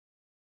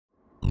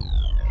Hey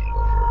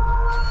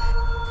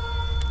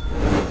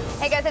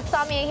guys, it's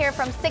Samia here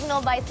from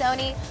Signal by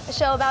Sony, a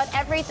show about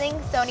everything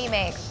Sony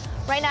makes.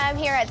 Right now I'm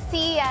here at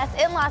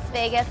CES in Las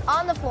Vegas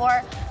on the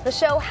floor. The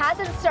show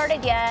hasn't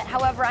started yet,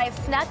 however I've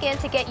snuck in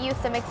to get you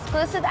some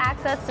exclusive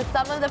access to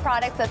some of the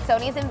products that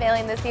Sony's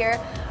unveiling this year.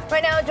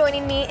 Right now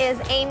joining me is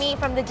Amy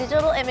from the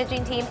digital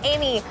imaging team.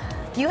 Amy,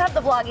 you have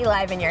the Bloggie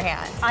Live in your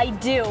hand. I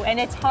do, and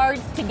it's hard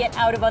to get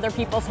out of other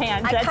people's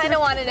hands. I kind of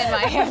want it in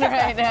my hand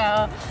right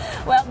now.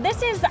 Well,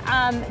 this is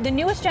the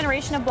newest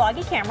generation of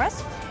Bloggie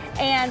cameras.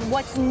 And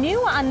what's new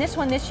on this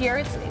one this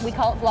year, we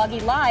call it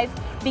Bloggie Live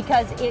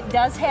because it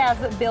does have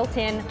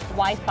built-in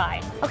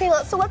Wi-Fi. Okay,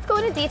 so let's go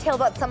into detail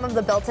about some of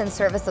the built-in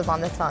services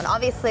on this phone.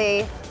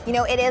 Obviously, you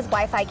know, it is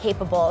Wi-Fi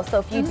capable, so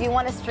if you do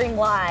want to stream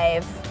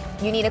live,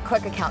 you need a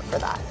Quick account for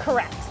that.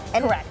 Correct.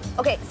 Correct.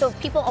 Okay, so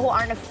people who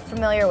aren't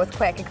familiar with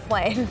Quick,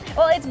 explain.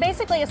 Well, it's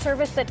basically a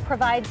service that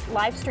provides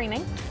live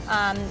streaming.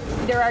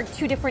 There are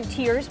two different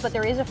tiers, but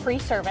there is a free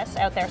service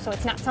out there, so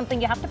it's not something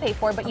you have to pay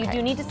for, but you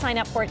do need to sign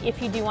up for it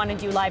if you do want to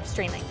do live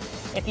streaming.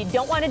 If you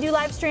don't want to do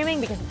live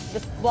streaming, because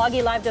this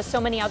Bloggie Live does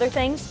so many other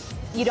things,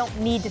 you don't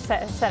need to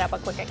set up a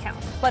Quick account.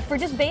 But for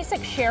just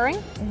basic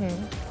sharing,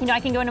 you know, I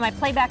can go into my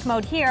playback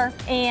mode here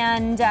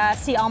and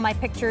see all my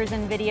pictures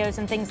and videos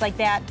and things like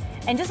that.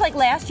 And just like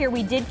last year,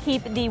 we did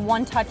keep the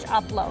one-touch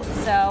upload.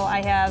 So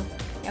I have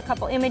a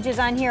couple images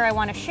on here I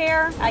want to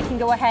share. I can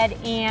go ahead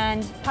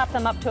and pop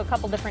them up to a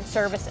couple different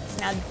services.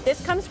 Now,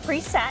 this comes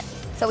preset.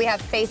 So we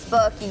have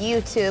Facebook,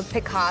 YouTube,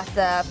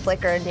 Picasa,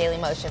 Flickr, and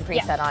Dailymotion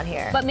preset on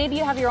here. But maybe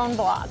you have your own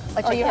blog,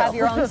 or you have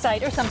your own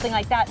site or something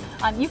like that.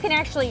 You can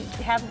actually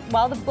have,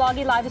 while the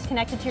Bloggie Live is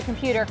connected to your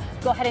computer,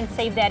 go ahead and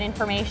save that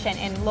information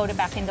and load it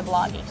back into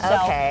Bloggie.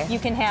 So you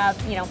can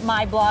have, you know,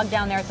 my blog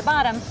down there at the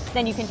bottom,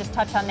 then you can just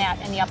touch on that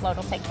and the upload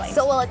will take place.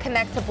 So will it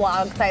connect to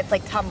blog sites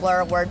like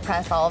Tumblr,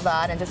 WordPress, all of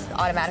that, and just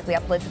automatically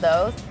upload to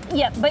those?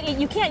 Yeah, but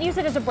you can't use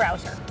it as a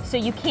browser, so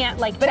you can't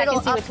like check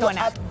and see what's going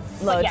on.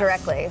 Load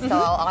directly, so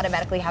I'll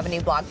automatically have a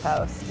new blog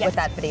post with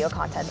that video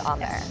content on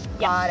there.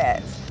 Got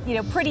it. You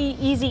know, pretty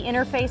easy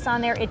interface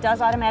on there. It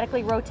does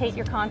automatically rotate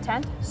your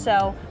content.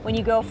 So when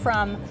you go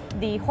from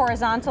the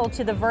horizontal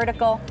to the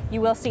vertical, you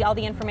will see all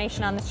the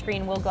information on the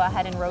screen will go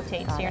ahead and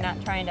rotate. So you're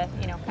not trying to,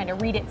 you know, kind of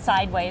read it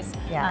sideways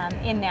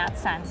in that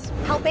sense.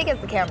 How big is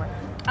the camera?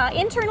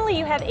 Internally,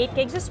 you have 8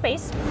 gigs of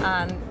space.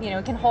 You know,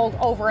 it can hold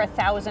over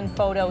 1,000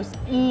 photos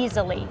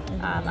easily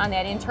on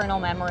that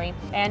internal memory.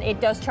 And it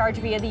does charge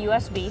via the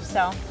USB,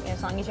 so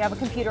as long as you have a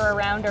computer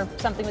around or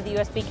something with a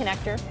USB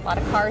connector, a lot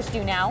of cars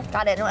do now.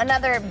 Got it.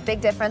 Another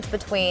big difference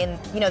between,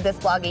 you know, this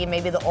Bloggie and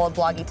maybe the old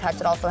Bloggie Touch,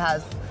 it also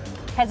has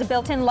a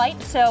built-in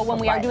light, so when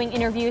we are doing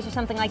interviews or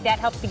something like that,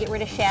 helps to get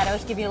rid of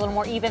shadows, give you a little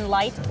more even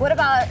light. What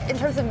about in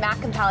terms of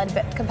Mac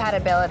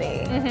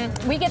compatibility?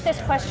 We get this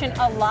question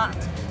a lot.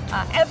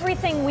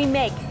 Everything we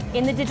make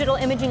in the digital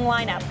imaging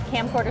lineup,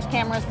 camcorders,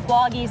 cameras,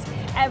 Bloggies,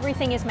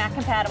 everything is Mac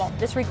compatible.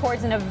 This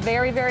records in a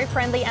very, very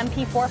friendly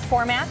MP4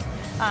 format.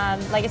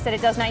 Like I said,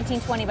 it does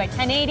 1920 by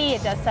 1080,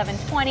 it does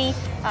 720,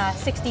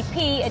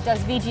 60p, it does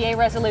VGA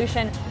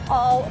resolution,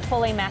 all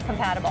fully Mac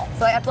compatible.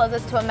 So I upload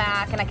this to a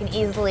Mac and I can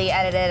easily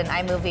edit it in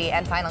iMovie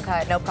and Final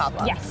Cut, no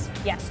problem?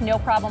 Yes, no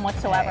problem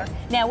whatsoever.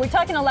 Now, we're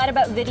talking a lot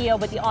about video,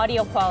 but the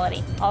audio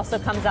quality also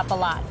comes up a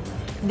lot.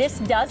 This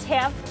does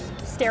have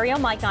stereo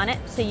mic on it,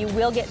 so you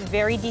will get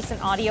very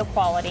decent audio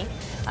quality.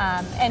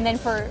 And then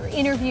for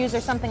interviews or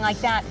something like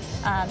that,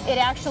 it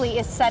actually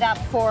is set up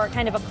for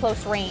kind of a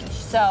close range.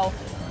 So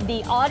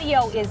the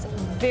audio is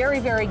very,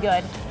 very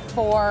good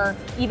for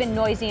even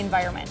noisy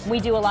environments. We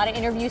do a lot of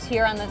interviews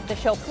here on the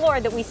show floor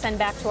that we send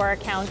back to our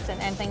accounts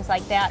and things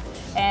like that.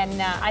 And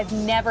I've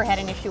never had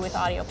an issue with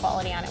audio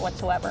quality on it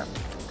whatsoever.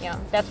 You know,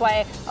 that's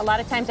why a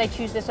lot of times I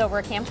choose this over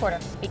a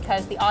camcorder,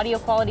 because the audio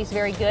quality is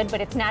very good,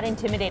 but it's not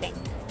intimidating.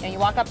 You know, you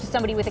walk up to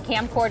somebody with a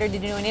camcorder to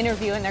do an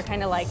interview and they're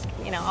kind of like,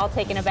 you know, all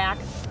taken aback.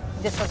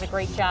 This does a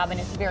great job and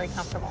it's very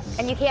comfortable.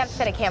 And you can't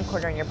fit a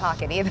camcorder in your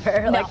pocket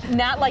either. No,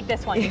 not like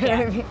this one. You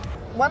can't.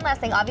 One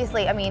last thing,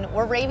 obviously, I mean,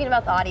 we're raving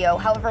about the audio.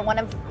 However, one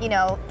of, you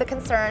know, the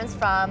concerns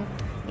from,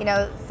 you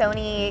know,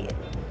 Sony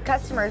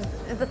customers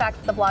is the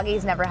fact that the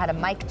Bloggie's never had a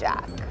mic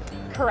jack.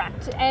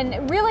 Correct.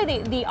 And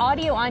really the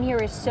audio on here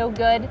is so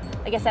good.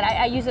 Like I said,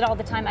 I use it all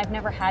the time. I've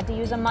never had to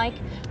use a mic.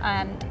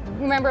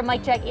 Remember, a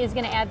mic jack is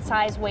going to add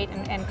size, weight,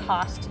 and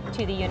cost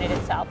to the unit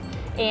itself.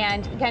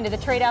 And kind of the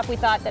trade-off, we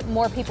thought that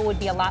more people would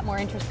be a lot more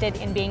interested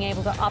in being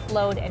able to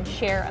upload and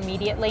share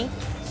immediately.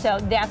 So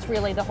that's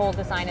really the whole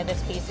design of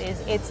this piece, is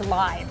it's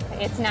live.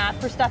 It's not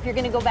for stuff you're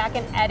going to go back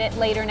and edit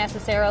later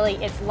necessarily.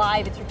 It's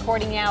live, it's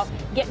recording out,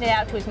 getting it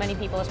out to as many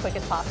people as quick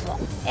as possible.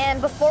 And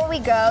before we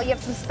go, you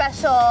have some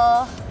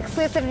special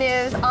exclusive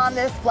news on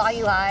this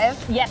Bloggie Live.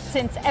 Yes,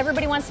 since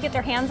everybody wants to get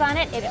their hands on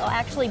it, it'll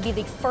actually be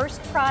the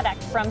first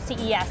product from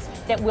CES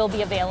that will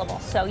be available.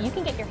 So you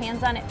can get your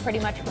hands on it pretty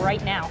much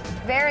right now.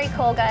 Very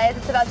cool, guys.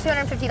 It's about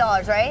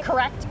 $250, right?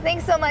 Correct.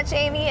 Thanks so much,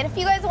 Amy. And if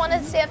you guys want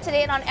to stay up to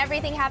date on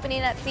everything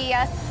happening at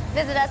CES,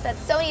 visit us at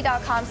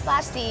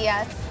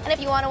sony.com/CES. And if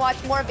you want to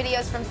watch more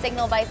videos from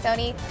Signal by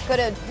Sony, go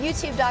to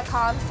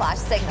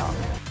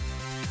youtube.com/Signal.